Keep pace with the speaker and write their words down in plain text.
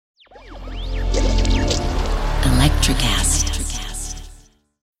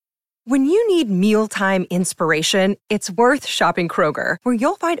When you need mealtime inspiration, it's worth shopping Kroger, where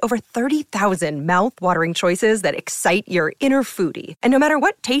you'll find over 30,000 mouth-watering choices that excite your inner foodie. And no matter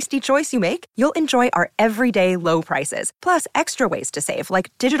what tasty choice you make, you'll enjoy our everyday low prices, plus extra ways to save,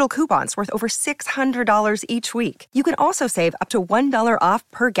 like digital coupons worth over $600 each week. You can also save up to $1 off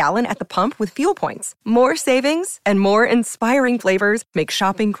per gallon at the pump with fuel points. More savings and more inspiring flavors make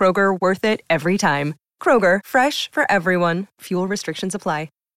shopping Kroger worth it every time. Kroger, fresh for everyone. Fuel restrictions apply.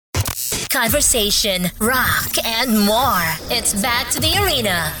 Conversation, rock, and more. It's back to the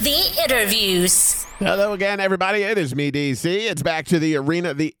arena, the interviews. Hello again, everybody. It is me, DC. It's back to the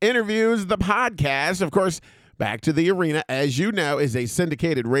arena, the interviews, the podcast. Of course, Back to the Arena, as you know, is a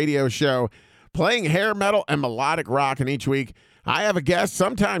syndicated radio show playing hair metal and melodic rock. And each week, I have a guest,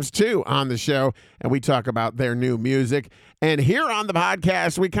 sometimes two, on the show, and we talk about their new music. And here on the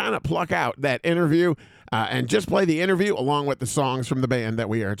podcast, we kind of pluck out that interview and just play the interview along with the songs from the band that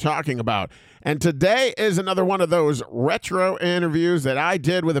we are talking about. And today is another one of those retro interviews that I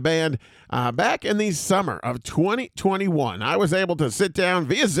did with a band back in the summer of 2021. I was able to sit down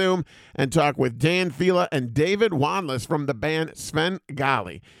via Zoom and talk with Dan Fila and David Wanless from the band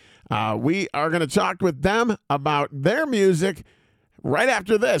Svengali. We are going to talk with them about their music right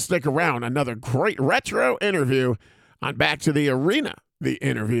after this. Stick around. Another great retro interview on Back to the Arena, the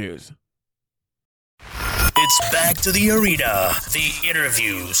interviews. It's Back to the Arena, the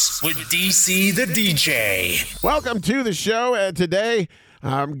interviews with DC the DJ. Welcome to the show. Today,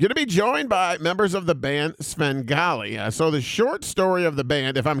 I'm going to be joined by members of the band Svengali. So the short story of the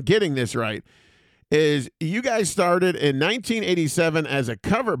band, if I'm getting this right, is you guys started in 1987 as a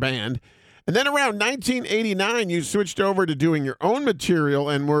cover band, and then around 1989, you switched over to doing your own material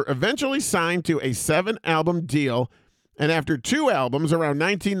and were eventually signed to a 7-album deal. And after 2 albums, around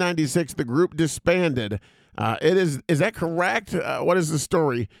 1996, the group disbanded. Is that correct? What is the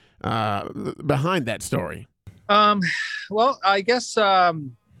story behind that story? Well, I guess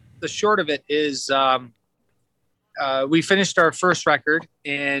the short of it is we finished our first record,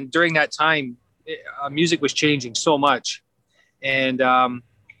 and during that time, music was changing so much, and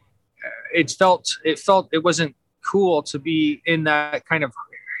it wasn't cool to be in that kind of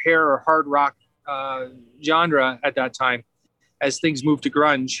hair or hard rock genre at that time, as things moved to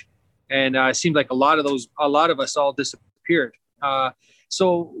grunge, and it seemed like a lot of us all disappeared.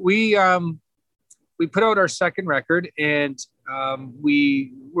 So we put out our second record, and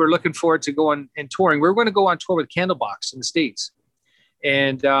we were looking forward to going and touring. We were going to go on tour with Candlebox in the States,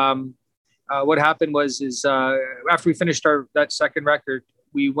 and what happened was after we finished that second record,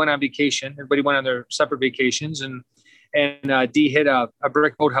 we went on vacation. Everybody went on their separate vacations, and Dee hit a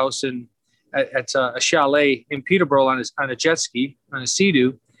brick boathouse at a chalet in Peterborough on a jet ski, on a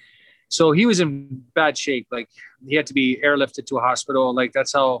Sea-Doo. So he was in bad shape. Like, he had to be airlifted to a hospital. Like,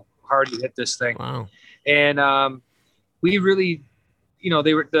 that's how hard he hit this thing. Wow. And we really,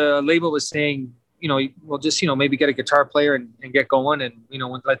 the label was saying, we'll just, maybe get a guitar player and get going and,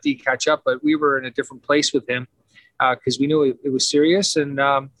 let Dee catch up. But we were in a different place with him because we knew it was serious. And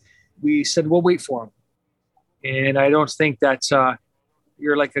we said, we'll wait for him. And I don't think that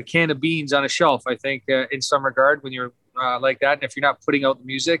you're like a can of beans on a shelf, I think, in some regard, when you're like that. And if you're not putting out the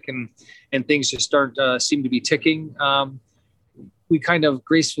music and things just seem to be ticking, we kind of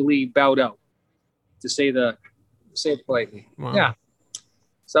gracefully bowed out, to say it politely. Wow. Yeah.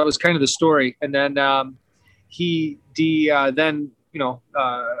 So that was kind of the story. And then it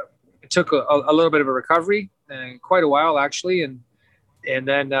took a little bit of a recovery, and quite a while actually. And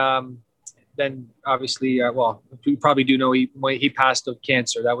then obviously, you probably do know he passed of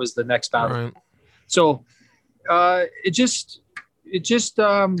cancer. That was the next battle. Right. So it just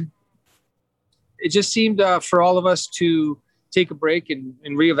seemed for all of us to take a break and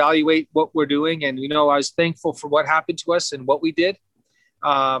reevaluate what we're doing. And, I was thankful for what happened to us and what we did.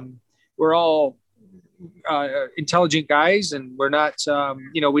 We're all intelligent guys, and we're not,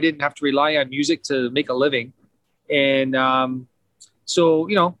 we didn't have to rely on music to make a living. And so,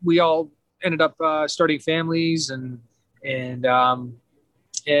 we all ended up starting families and then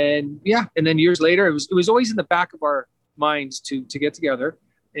years later, it was always in the back of our minds to get together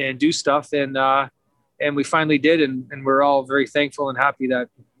and do stuff. And we finally did. And we're all very thankful and happy that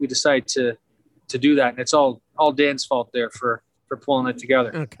we decided to do that. And it's all Dan's fault there for pulling it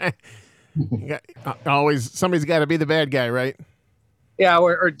together. Okay. Always somebody's got to be the bad guy, right? Yeah.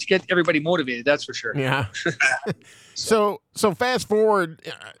 Or to get everybody motivated. That's for sure. Yeah. So fast forward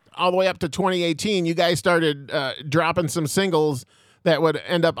all the way up to 2018, you guys started dropping some singles that would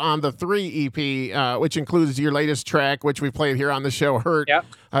end up on the 3 EP, which includes your latest track, which we played here on the show, Hurt. Yep.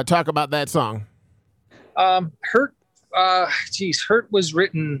 Talk about that song. Hurt Hurt was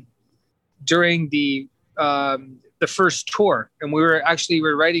written during the first tour, and we were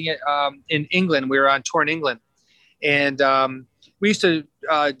writing it in England. We were on tour in England, and we used to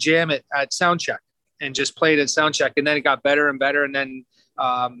jam it at soundcheck and just play it at soundcheck, and then it got better and better, and then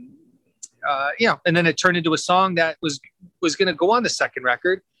and then it turned into a song that was going to go on the second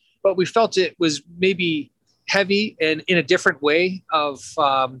record, but we felt it was maybe heavy and in a different way of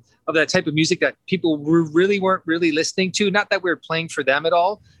that type of music that people weren't really listening to. Not that we were playing for them at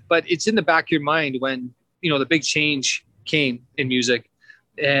all, but it's in the back of your mind when, the big change came in music.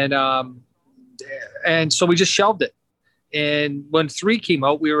 And so we just shelved it. And when 3 came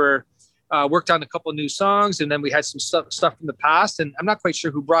out, we were worked on a couple of new songs, and then we had some stuff from the past. And I'm not quite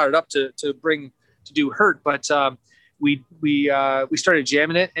sure who brought it up to do Hurt, but we started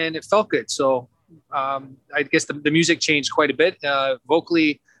jamming it, and it felt good. So I guess the music changed quite a bit,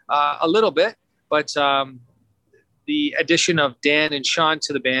 vocally a little bit, but the addition of Dan and Sean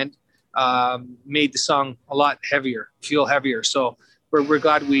to the band made the song a lot feel heavier. So we're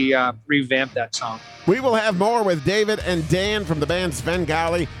glad we revamped that song. We will have more with David and Dan from the band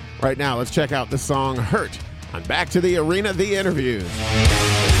Svengali. Right now, let's check out the song Hurt on Back to the Arena, the interviews.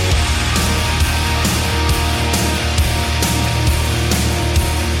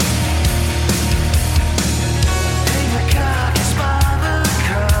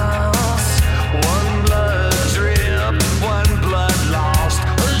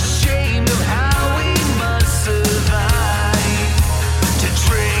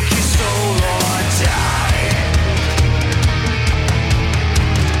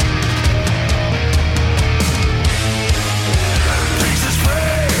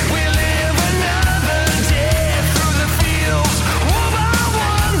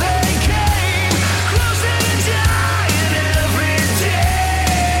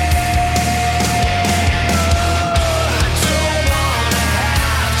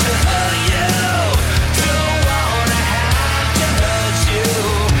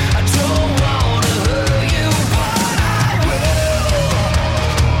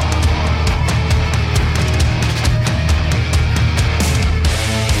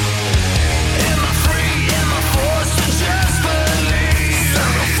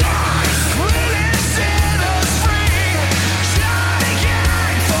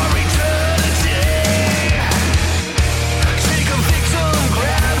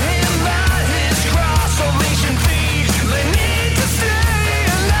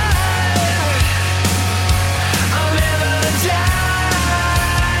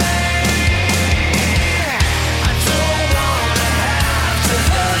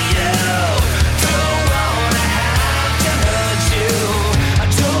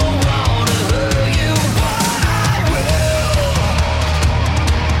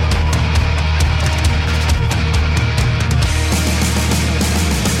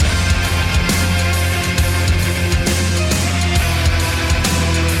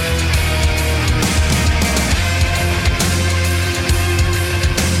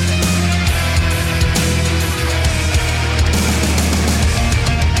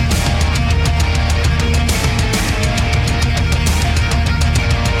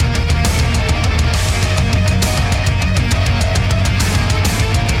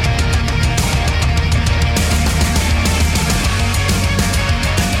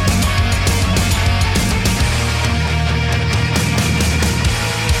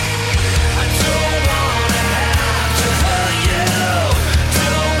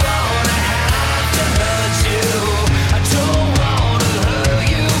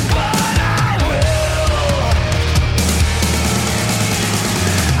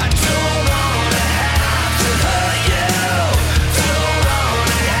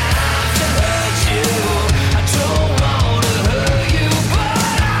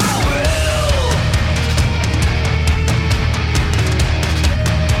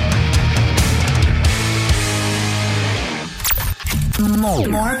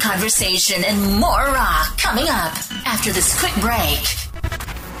 More conversation and more rock coming up after this quick break.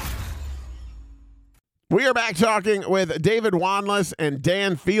 We are back talking with David Wanless and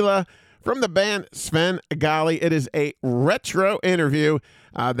Dan Fila from the band Svengali. It is a retro interview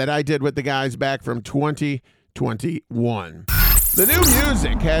that I did with the guys back from 2021. The new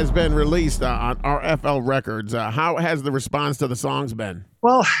music has been released on RFL Records. How has the response to the songs been?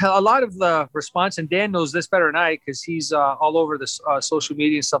 Well, a lot of the response, and Dan knows this better than I because he's all over the social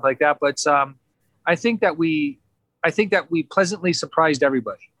media and stuff like that. But I think that we pleasantly surprised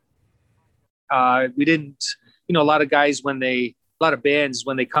everybody. We didn't, a lot of guys a lot of bands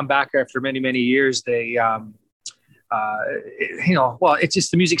when they come back after many, many years, they, it's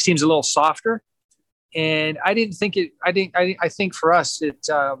just the music seems a little softer. And I didn't think it. I think for us, it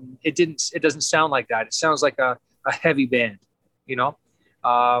doesn't sound like that. It sounds like a heavy band, you know,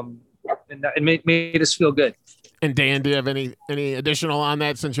 and it made us feel good. And Dan, do you have any additional on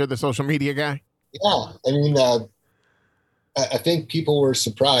that since you're the social media guy? Yeah, I mean, I think people were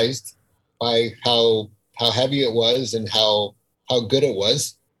surprised by how heavy it was and how good it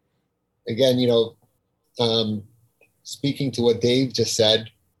was. Again, you know, speaking to what Dave just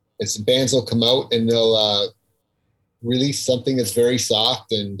said, it's bands will come out and they'll release something that's very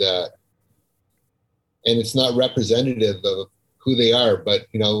soft and it's not representative of who they are. But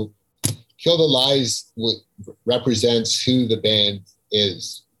you know, Kill the Lies represents who the band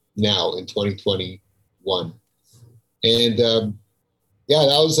is now in 2021. And yeah,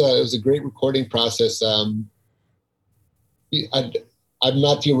 that was it was a great recording process. I'm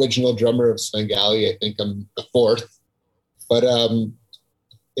not the original drummer of Svengali. I think I'm the fourth, but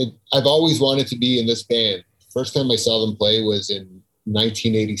I've always wanted to be in this band. First time I saw them play was in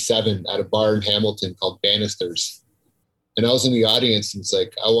 1987 at a bar in Hamilton called Bannisters. And I was in the audience and it's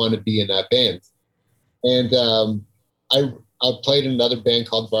like, I want to be in that band. And I played in another band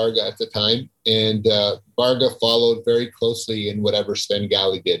called Varga at the time. And Varga followed very closely in whatever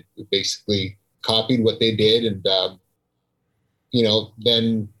Svengali did. We basically copied what they did. And, you know,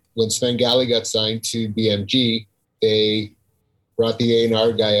 then when Svengali got signed to BMG, they brought the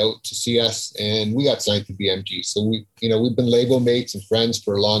A&R guy out to see us and we got signed to BMG. So we've been label mates and friends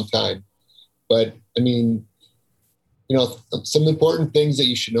for a long time. But I mean, you know, some important things that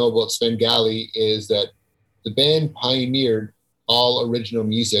you should know about Svengali is that the band pioneered all original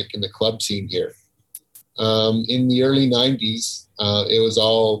music in the club scene here. In the early 90s, it was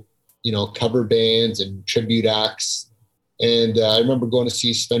all, you know, cover bands and tribute acts. And I remember going to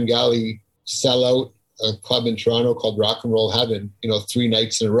see Svengali sell out a club in Toronto called Rock and Roll Heaven, you know, 3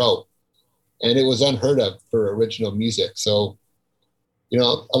 nights in a row. And it was unheard of for original music. So, you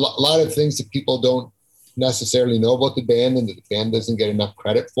know, a lot of things that people don't necessarily know about the band and that the band doesn't get enough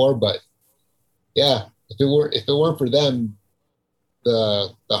credit for. But yeah, if it weren't for them,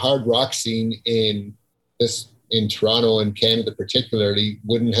 the hard rock scene in Toronto and Canada particularly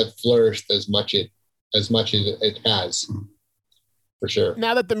wouldn't have flourished as much as it has. For sure.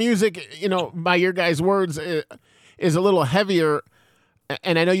 Now that the music, you know, by your guys' words, is a little heavier,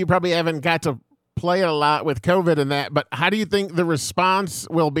 and I know you probably haven't got to play it a lot with COVID and that, but how do you think the response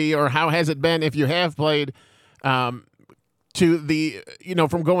will be, or how has it been if you have played to the, you know,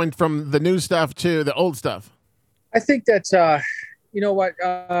 from going from the new stuff to the old stuff? I think that, you know what,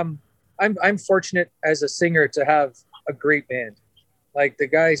 I'm fortunate as a singer to have a great band. Like the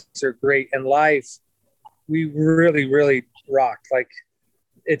guys are great, and live, we really, really rock. Like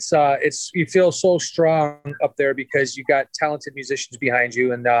it's you feel so strong up there because you got talented musicians behind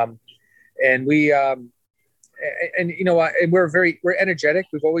you, and we and you know, and we're energetic.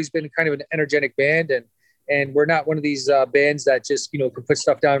 We've always been kind of an energetic band, and we're not one of these bands that just, you know, can put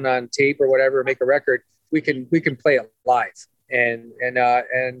stuff down on tape or whatever, make a record. We can play it live, and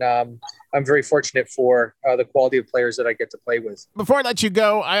I'm very fortunate for the quality of players that I get to play with. Before I let you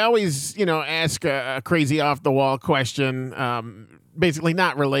go, I always, you know, ask a crazy off the wall question, basically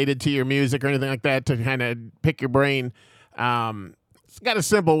not related to your music or anything like that, to kind of pick your brain. It's got a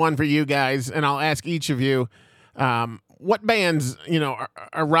simple one for you guys, and I'll ask each of you, what bands, you know,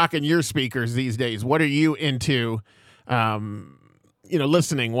 are rocking your speakers these days? What are you into, you know,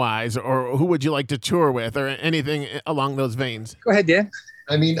 listening wise, or who would you like to tour with, or anything along those veins? Go ahead, Dan.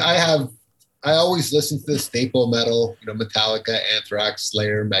 I mean, I always listen to the staple metal, you know, Metallica, Anthrax,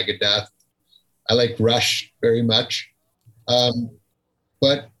 Slayer, Megadeth. I like Rush very much.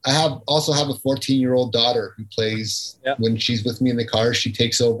 But I also have a 14-year-old daughter who plays, when she's with me in the car, she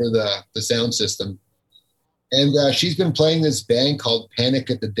takes over the sound system. And she's been playing this band called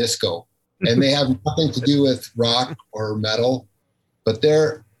Panic at the Disco. And they have nothing to do with rock or metal, but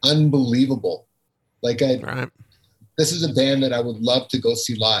they're unbelievable. Like this is a band that I would love to go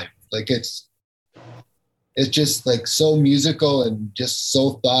see live. Like it's just like so musical and just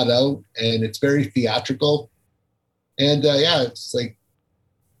so thought out, and it's very theatrical. And yeah, it's like,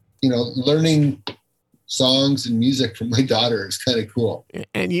 you know, learning songs and music from my daughter is kind of cool.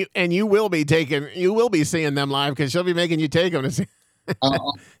 And you will be seeing them live because she'll be making you take them to see.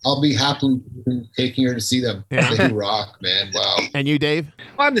 I'll be happily taking her to see them. Yeah. They rock, man. Wow. And you, Dave?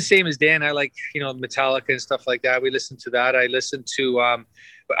 Well, I'm the same as Dan. I like, you know, Metallica and stuff like that. We listen to that. I listen to,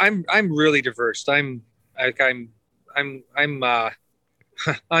 but I'm really diverse. I'm Andre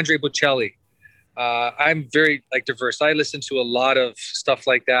Bocelli. I'm very diverse. I listen to a lot of stuff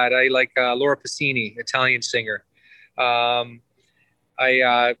like that. I like Laura Pausini, Italian singer.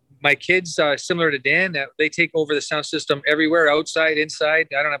 My kids, similar to Dan, they take over the sound system everywhere, outside, inside.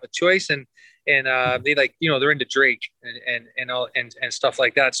 I don't have a choice, and they like, they're into Drake and stuff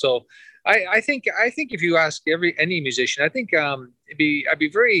like that. So I think if you ask any musician, I think I'd be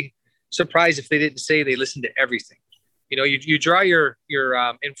very surprised if they didn't say they listen to everything. You draw your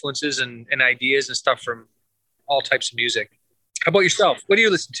influences and ideas and stuff from all types of music. How about yourself? What do you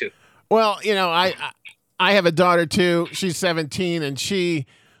listen to? Well, I have a daughter too. She's 17, and she,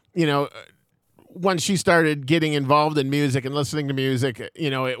 when she started getting involved in music and listening to music,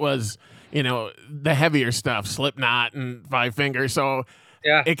 it was, the heavier stuff, Slipknot and Five Finger. So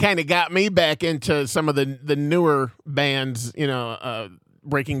yeah, it kind of got me back into some of the newer bands,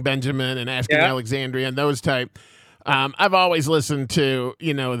 Breaking Benjamin and Asking Alexandria and those type. I've always listened to,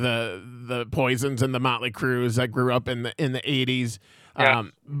 the Poisons and the Motley Crues. I grew up in the 80s. Yeah.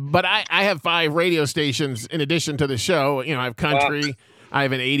 But I have 5 radio stations in addition to the show. I have country. Wow. I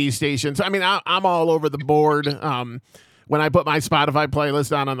have an 80s station. So, I mean, I'm all over the board. When I put my Spotify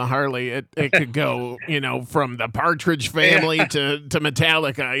playlist on the Harley, it could go, from the Partridge Family to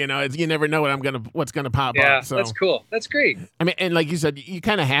Metallica. You never know what's gonna pop up. Yeah, So that's cool. That's great. I mean, and like you said, you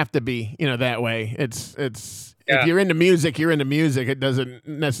kind of have to be, that way. It's Yeah. If you're into music, you're into music. It doesn't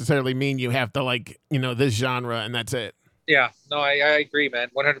necessarily mean you have to like, this genre and that's it. Yeah, no, I agree, man.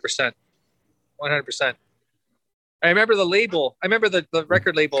 100%. 100%. I remember the label. I remember the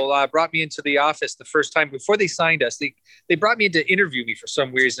record label brought me into the office the first time before they signed us. They brought me in to interview me for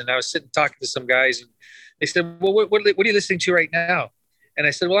some reason. I was sitting talking to some guys, and they said, "Well, what are you listening to right now?" And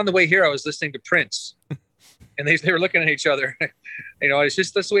I said, "Well, on the way here, I was listening to Prince." And they were looking at each other. It's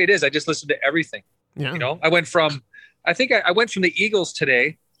just that's the way it is. I just listen to everything. Yeah. I went from the Eagles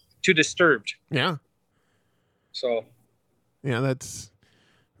today to Disturbed. Yeah. So. Yeah, that's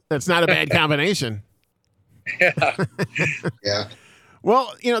not a bad combination. Yeah. Yeah.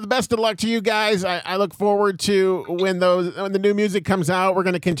 Well, the best of luck to you guys. I look forward to when the new music comes out. We're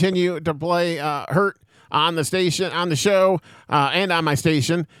going to continue to play Hurt on the station, on the show, and on my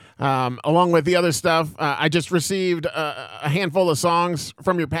station, along with the other stuff. I just received a handful of songs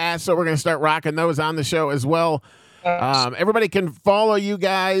from your past, so we're going to start rocking those on the show as well. Everybody can follow you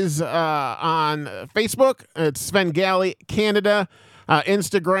guys on Facebook. It's Svengali Canada.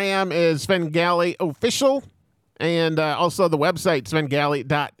 Instagram is Svengali Official. And also the website,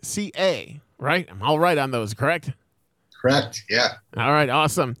 svengali.ca. Right? I'm all right on those, correct? Correct, yeah. All right,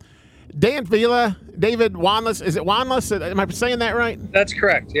 awesome. Dan Vila, David Wanless. Is it Wanless? Am I saying that right? That's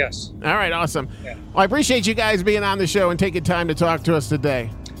correct, yes. All right, awesome. Yeah. Well, I appreciate you guys being on the show and taking time to talk to us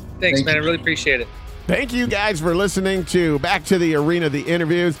today. Thanks, Thank man. you. I really appreciate it. Thank you guys for listening to Back to the Arena, the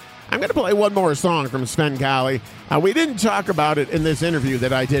interviews. I'm going to play one more song from Svengali. We didn't talk about it in this interview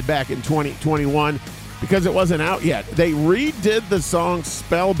that I did back in 2021 because it wasn't out yet. They redid the song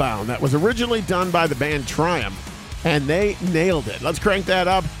Spellbound that was originally done by the band Triumph, and they nailed it. Let's crank that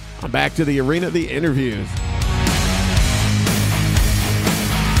up. I'm Back to the Arena, the interviews.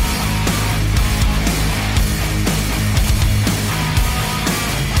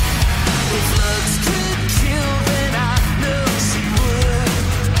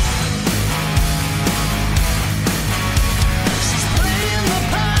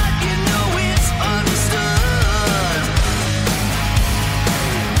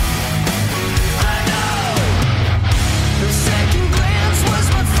 Second glance was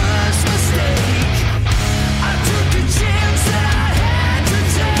my first mistake.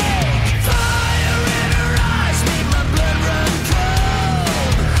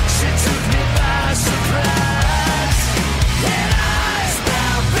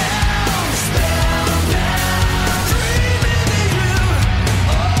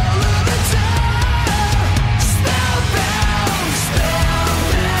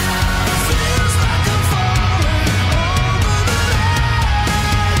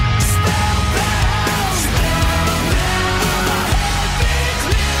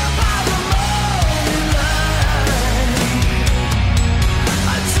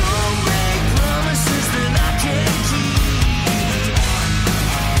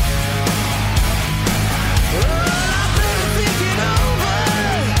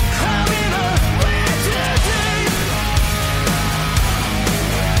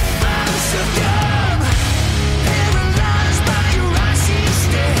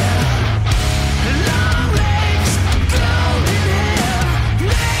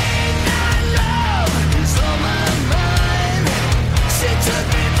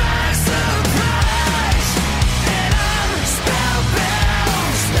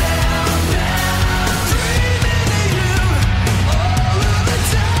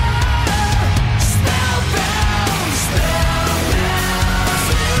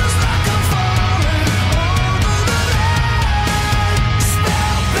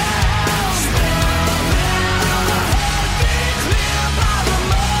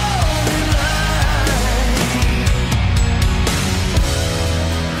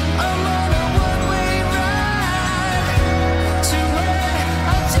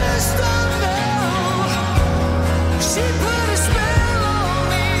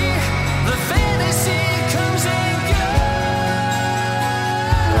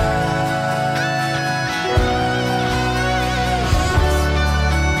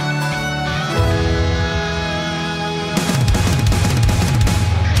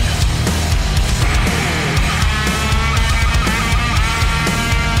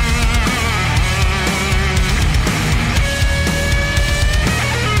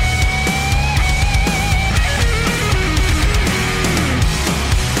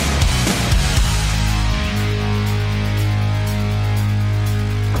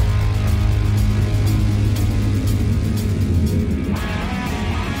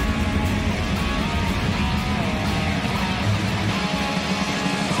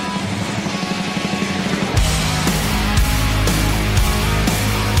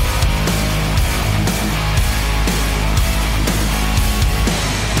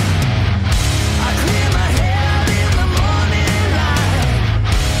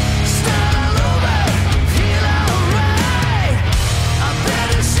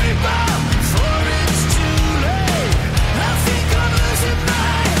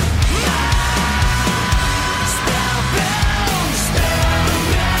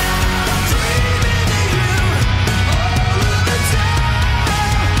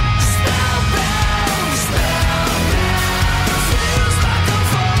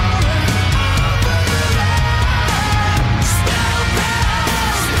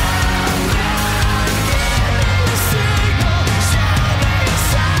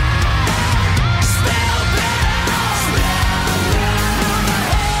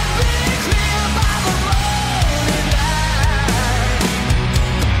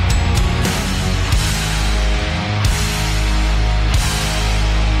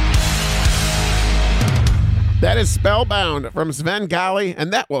 That is Spellbound from Svengali,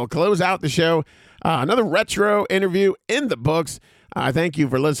 and that will close out the show. Another retro interview in the books. Thank you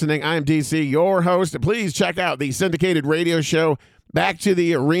for listening. I'm DC, your host. Please check out the syndicated radio show, Back to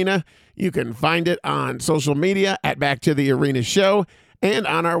the Arena. You can find it on social media at Back to the Arena Show and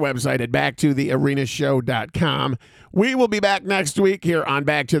on our website at backtothearenashow.com. We will be back next week here on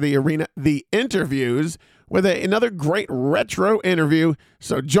Back to the Arena, the interviews, with another great retro interview.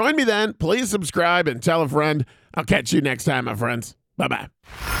 So join me then. Please subscribe and tell a friend. I'll catch you next time, my friends. Bye-bye.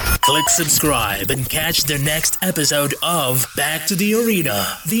 Click subscribe and catch the next episode of Back to the Arena,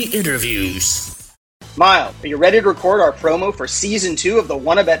 the interviews. Miles, are you ready to record our promo for Season 2 of the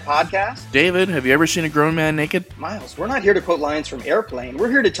Wannabet podcast? David, have you ever seen a grown man naked? Miles, we're not here to quote lines from Airplane. We're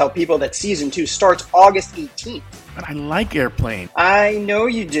here to tell people that Season 2 starts August 18th. But I like Airplane. I know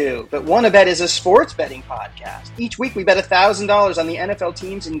you do, but Wannabet is a sports betting podcast. Each week we bet $1,000 on the NFL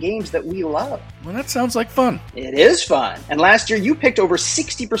teams and games that we love. Well, that sounds like fun. It is fun. And last year you picked over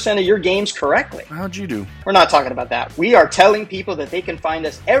 60% of your games correctly. How'd you do? We're not talking about that. We are telling people that they can find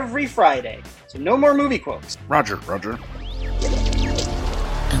us every Friday. So no more movie quotes. Roger.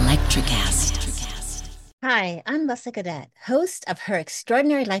 Electricast. Hi, I'm Lessa Cadet, host of Her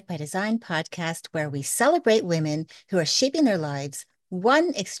Extraordinary Life by Design podcast, where we celebrate women who are shaping their lives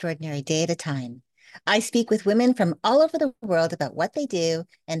one extraordinary day at a time. I speak with women from all over the world about what they do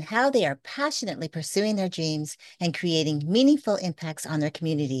and how they are passionately pursuing their dreams and creating meaningful impacts on their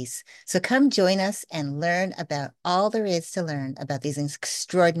communities. So come join us and learn about all there is to learn about these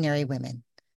extraordinary women.